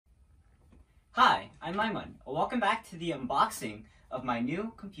Hi, I'm Aiman. Welcome back to the unboxing of my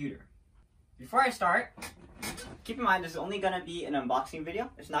new computer. Before I start, keep in mind this is only going to be an unboxing video.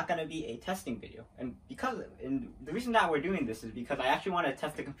 It's not going to be a testing video. And the reason that we're doing this is because I actually want to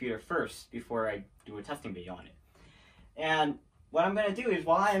test the computer first before I do a testing video on it. And what I'm going to do is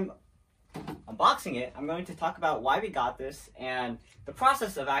while I'm unboxing it, I'm going to talk about why we got this and the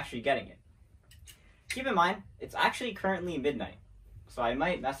process of actually getting it. Keep in mind, it's actually currently midnight, so I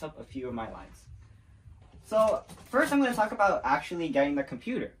might mess up a few of my lines. So first I'm going to talk about actually getting the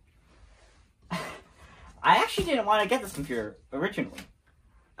computer. I actually didn't want to get this computer originally.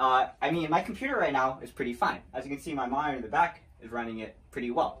 I mean, my computer right now is pretty fine. As you can see, my monitor in the back is running it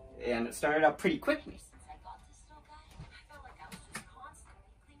pretty well, and it started up pretty quickly.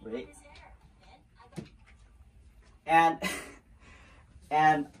 Right. And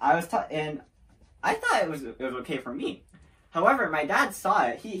I thought it was okay for me. However, my dad saw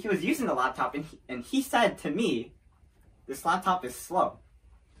it. He was using the laptop, and he said to me, "This laptop is slow."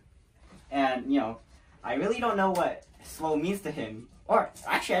 And you know, I really don't know what slow means to him, or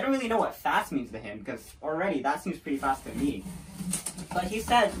actually, I don't really know what fast means to him, because already that seems pretty fast to me. But he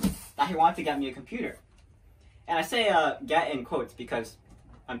said that he wanted to get me a computer, and I say "get" in quotes because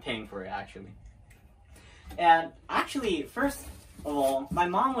I'm paying for it actually. And actually, first of all, my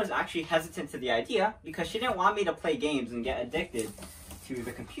mom was actually hesitant to the idea because she didn't want me to play games and get addicted to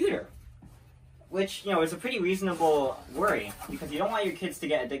the computer, which, you know, is a pretty reasonable worry because you don't want your kids to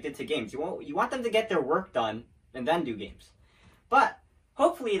get addicted to games. You want them to get their work done and then do games. But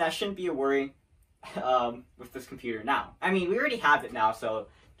hopefully that shouldn't be a worry with this computer now. I mean, we already have it now, so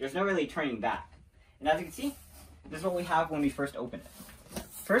there's no really turning back. And as you can see, this is what we have when we first open it.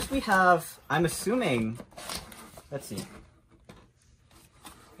 First we have, I'm assuming, let's see.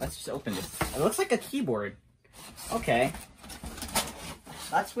 Let's just open this. It looks like a keyboard. Okay.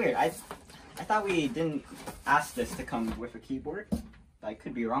 That's weird. I thought we didn't ask this to come with a keyboard. I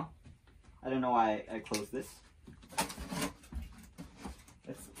could be wrong. I don't know why I closed this.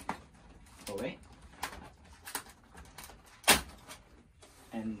 Oh wait.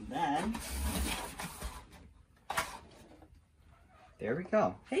 And then there we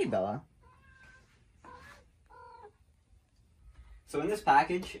go. Hey Bella. So in this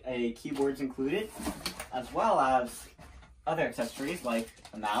package, a keyboard's included, as well as other accessories like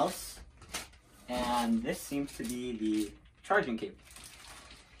a mouse, and this seems to be the charging cable.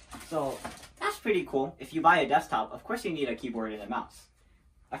 So that's pretty cool. If you buy a desktop, of course you need a keyboard and a mouse.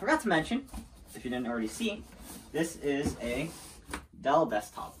 I forgot to mention, if you didn't already see, this is a Dell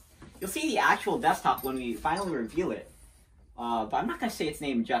desktop. You'll see the actual desktop when we finally reveal it, but I'm not going to say its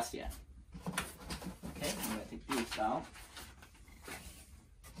name just yet. Okay, I'm going to take these out.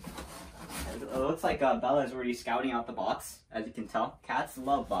 It looks like Bella is already scouting out the box, as you can tell. Cats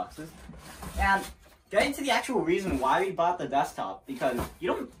love boxes. And getting to the actual reason why we bought the desktop, because you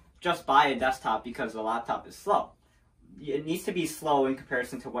don't just buy a desktop because the laptop is slow. It needs to be slow in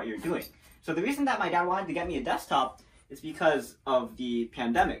comparison to what you're doing. So the reason that my dad wanted to get me a desktop is because of the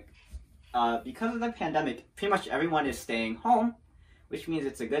pandemic. Because of the pandemic, pretty much everyone is staying home, which means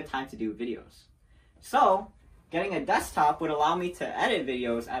it's a good time to do videos. So getting a desktop would allow me to edit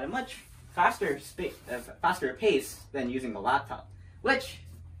videos at a much faster pace than using the laptop, which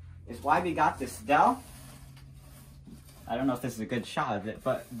is why we got this Dell. I don't know if this is a good shot of it,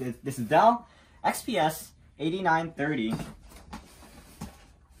 but this is Dell XPS 8930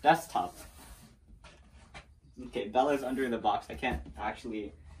 desktop. Okay, Bella's under the box. I can't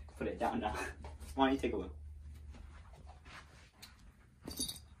actually put it down now. Why don't you take a look?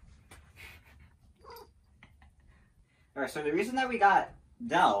 Alright, so the reason that we got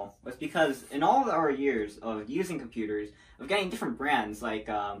Dell was because in all of our years of using computers, of getting different brands like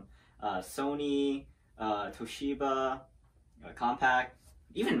Sony, Toshiba, Compaq,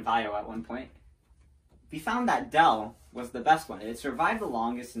 even Vio at one point, we found that Dell was the best one. It survived the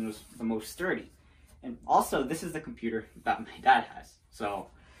longest and was the most sturdy. And also, this is the computer that my dad has. So,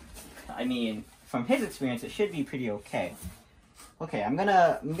 I mean, from his experience, it should be pretty okay. Okay, I'm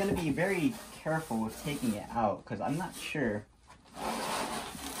gonna be very careful with taking it out because I'm not sure.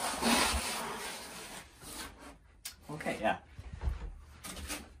 Okay, yeah.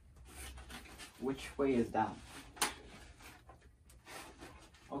 Which way is down?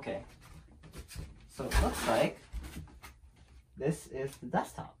 Okay. So it looks like this is the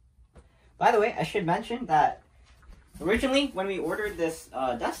desktop. By the way, I should mention that originally when we ordered this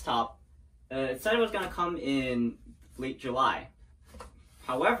desktop, it said it was going to come in late July.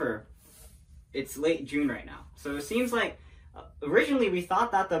 However, it's late June right now. So it seems like originally we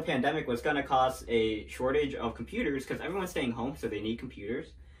thought that the pandemic was going to cause a shortage of computers because everyone's staying home, so they need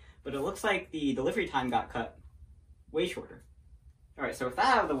computers. but it looks like the delivery time got cut way shorter. Alright, so with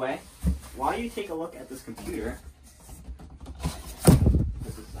that out of the way, while you take a look at this computer,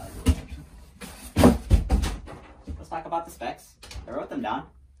 let's talk about the specs. I wrote them down.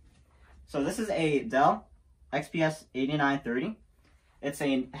 So this is a Dell XPS 8930. It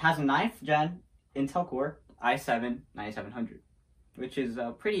has a 9th gen Intel Core i7 9700, which is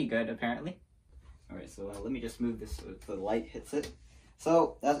pretty good apparently. Alright, so let me just move this so the light hits it.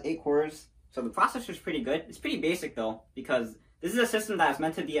 So that's 8 cores. So the processor's pretty good. It's pretty basic though, because this is a system that is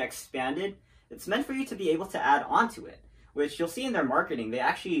meant to be expanded. It's meant for you to be able to add onto it, which you'll see in their marketing. They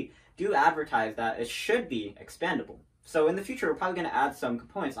actually do advertise that it should be expandable. So in the future, we're probably going to add some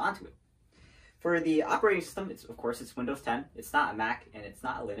components onto it. For the operating system, of course, it's Windows 10. It's not a Mac, and it's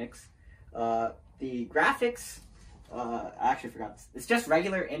not a Linux. The graphics, I actually forgot this. It's just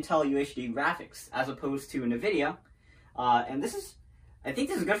regular Intel UHD graphics, as opposed to NVIDIA. And I think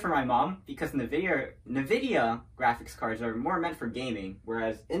this is good for my mom, because NVIDIA graphics cards are more meant for gaming,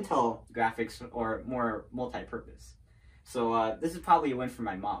 whereas Intel graphics are more multi-purpose. So this is probably a win for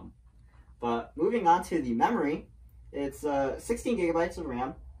my mom. But moving on to the memory, it's 16 gigabytes of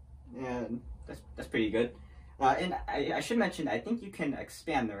RAM, and that's pretty good. And I should mention, I think you can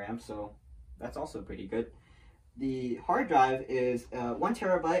expand the RAM, so that's also pretty good. The hard drive is 1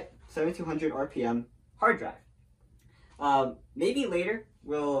 terabyte, 7200 RPM hard drive. Maybe later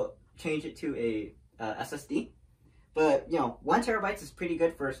we'll change it to a SSD, but 1 terabyte is pretty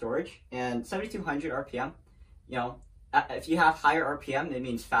good for storage, and 7200 RPM, if you have higher RPM, it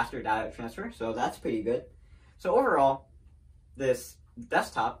means faster data transfer, so that's pretty good. So overall, this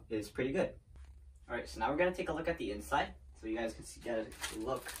desktop is pretty good. Alright, so now we're going to take a look at the inside, so you guys can get a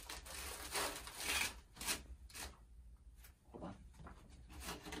look. Hold on.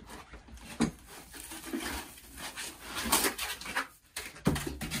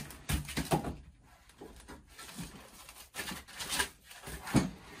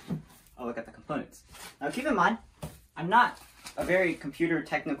 I'll look at the components. Now keep in mind, I'm not a very computer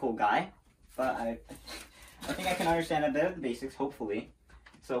technical guy, but I think I can understand a bit of the basics, hopefully.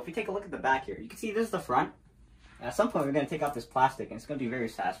 So if we take a look at the back here, you can see this is the front. And at some point we're going to take out this plastic, and it's going to be very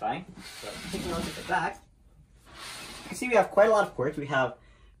satisfying. So taking a look at the back, you can see we have quite a lot of ports. We have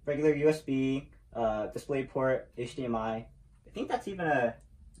regular USB, display port, HDMI. I think that's even is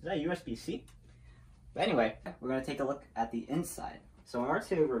that USB-C? But anyway, we're going to take a look at the inside. So in order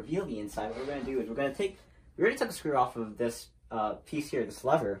to reveal the inside, what we're going to do is we already took a screw off of this piece here, this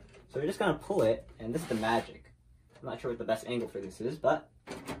lever. So we're just going to pull it, and this is the magic. I'm not sure what the best angle for this is, but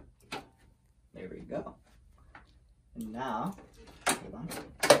there we go. And now, hold on.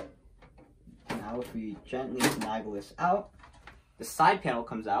 Now if we gently snaggle this out, the side panel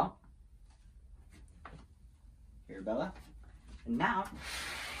comes out. Here, Bella. And now,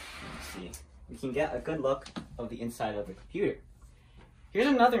 let's see, we can get a good look of the inside of the computer. Here's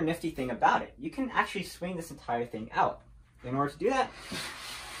another nifty thing about it. You can actually swing this entire thing out. In order to do that,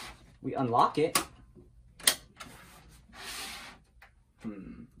 we unlock it.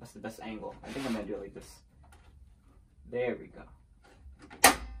 That's the best angle. I think I'm going to do it like this. There we go.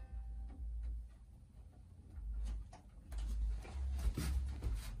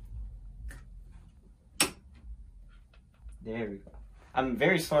 There we go. I'm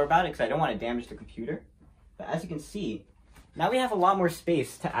very slow about it because I don't want to damage the computer. But as you can see, now we have a lot more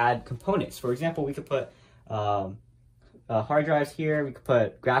space to add components. For example, we could put hard drives here. We could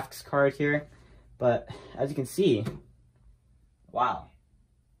put graphics card here. But as you can see, wow.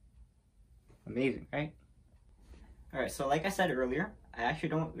 Amazing, right? Alright, so like I said earlier, I actually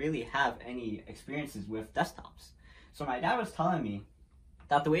don't really have any experiences with desktops. So my dad was telling me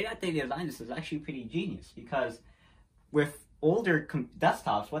that the way that they designed this is actually pretty genius, because with older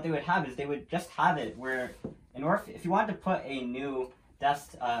desktops, what they would have is they would just have it where, if you wanted to put a new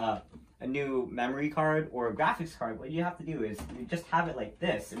a new memory card or a graphics card, what you have to do is you just have it like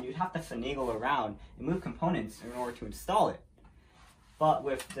this, and you'd have to finagle around and move components in order to install it. But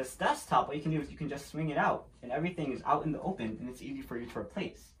with this desktop, what you can do is you can just swing it out, and everything is out in the open, and it's easy for you to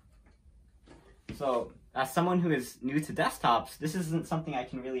replace. So, as someone who is new to desktops, this isn't something I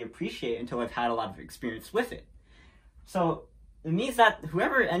can really appreciate until I've had a lot of experience with it. So, it means that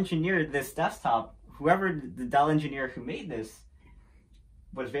whoever engineered this desktop, whoever the Dell engineer who made this,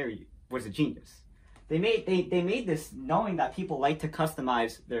 was a genius. They made this knowing that people like to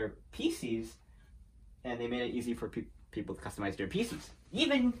customize their PCs, and they made it easy for people to customize their PCs.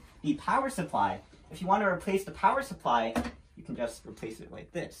 Even the power supply, if you want to replace the power supply, you can just replace it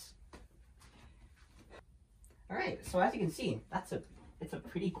like this. Alright, so as you can see, it's a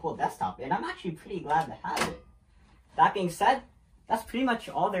pretty cool desktop, and I'm actually pretty glad to have it. That being said, that's pretty much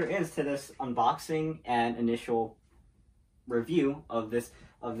all there is to this unboxing and initial review of this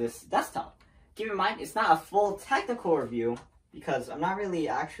desktop. Keep in mind, it's not a full technical review because I'm not really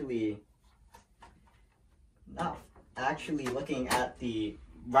actually looking at the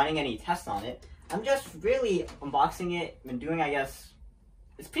running any tests on it. I'm just really unboxing it and doing, I guess,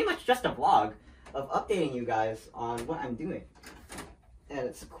 it's pretty much just a vlog of updating you guys on what I'm doing. And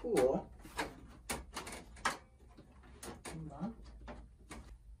it's cool.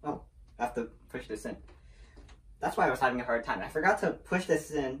 Oh, I have to push this in. That's why I was having a hard time. I forgot to push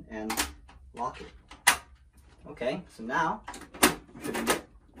this in and lock it. Okay, so now we should be good.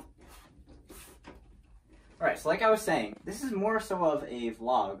 Alright, so like I was saying, this is more so of a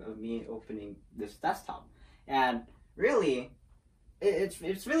vlog of me opening this desktop. And really, it's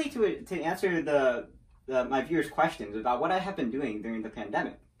really to answer my viewers' questions about what I have been doing during the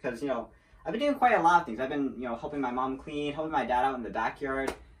pandemic. Because, you know, I've been doing quite a lot of things. I've been, you know, helping my mom clean, helping my dad out in the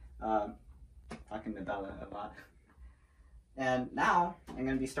backyard, talking to Bella a lot. And now I'm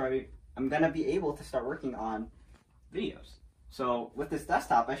gonna be able to start working on videos. So with this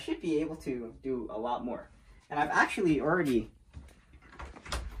desktop, I should be able to do a lot more. And I've actually already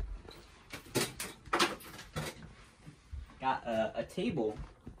got a table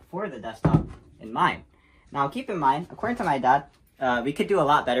for the desktop in mind. Now keep in mind, according to my dad, we could do a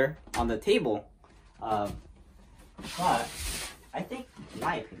lot better on the table, but I think, in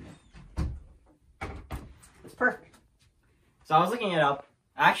my opinion, it's perfect. So I was looking it up.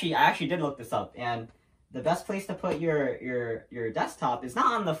 I actually did look this up, and the best place to put your desktop is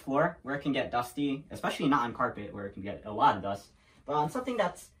not on the floor where it can get dusty, especially not on carpet where it can get a lot of dust, but on something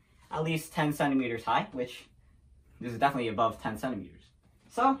that's at least 10 centimeters high, which is definitely above 10 centimeters.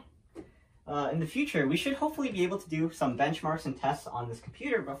 So in the future, we should hopefully be able to do some benchmarks and tests on this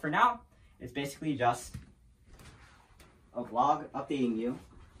computer, but for now, it's basically just a vlog updating you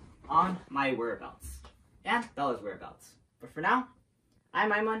on my whereabouts and Bella's whereabouts. But for now,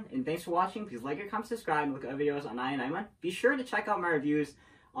 I'm Aiman, and thanks for watching. Please like, comment, subscribe, and look at other videos on EyeOnAiman. Be sure to check out my reviews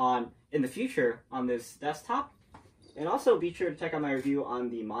in the future on this desktop, and also be sure to check out my review on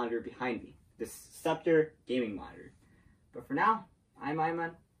the monitor behind me, this Scepter gaming monitor. But for now, I'm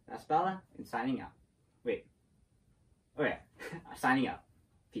Aiman, that's Bella, and signing out. Wait. Oh yeah, signing out.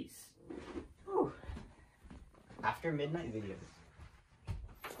 Peace. Whew. After midnight videos.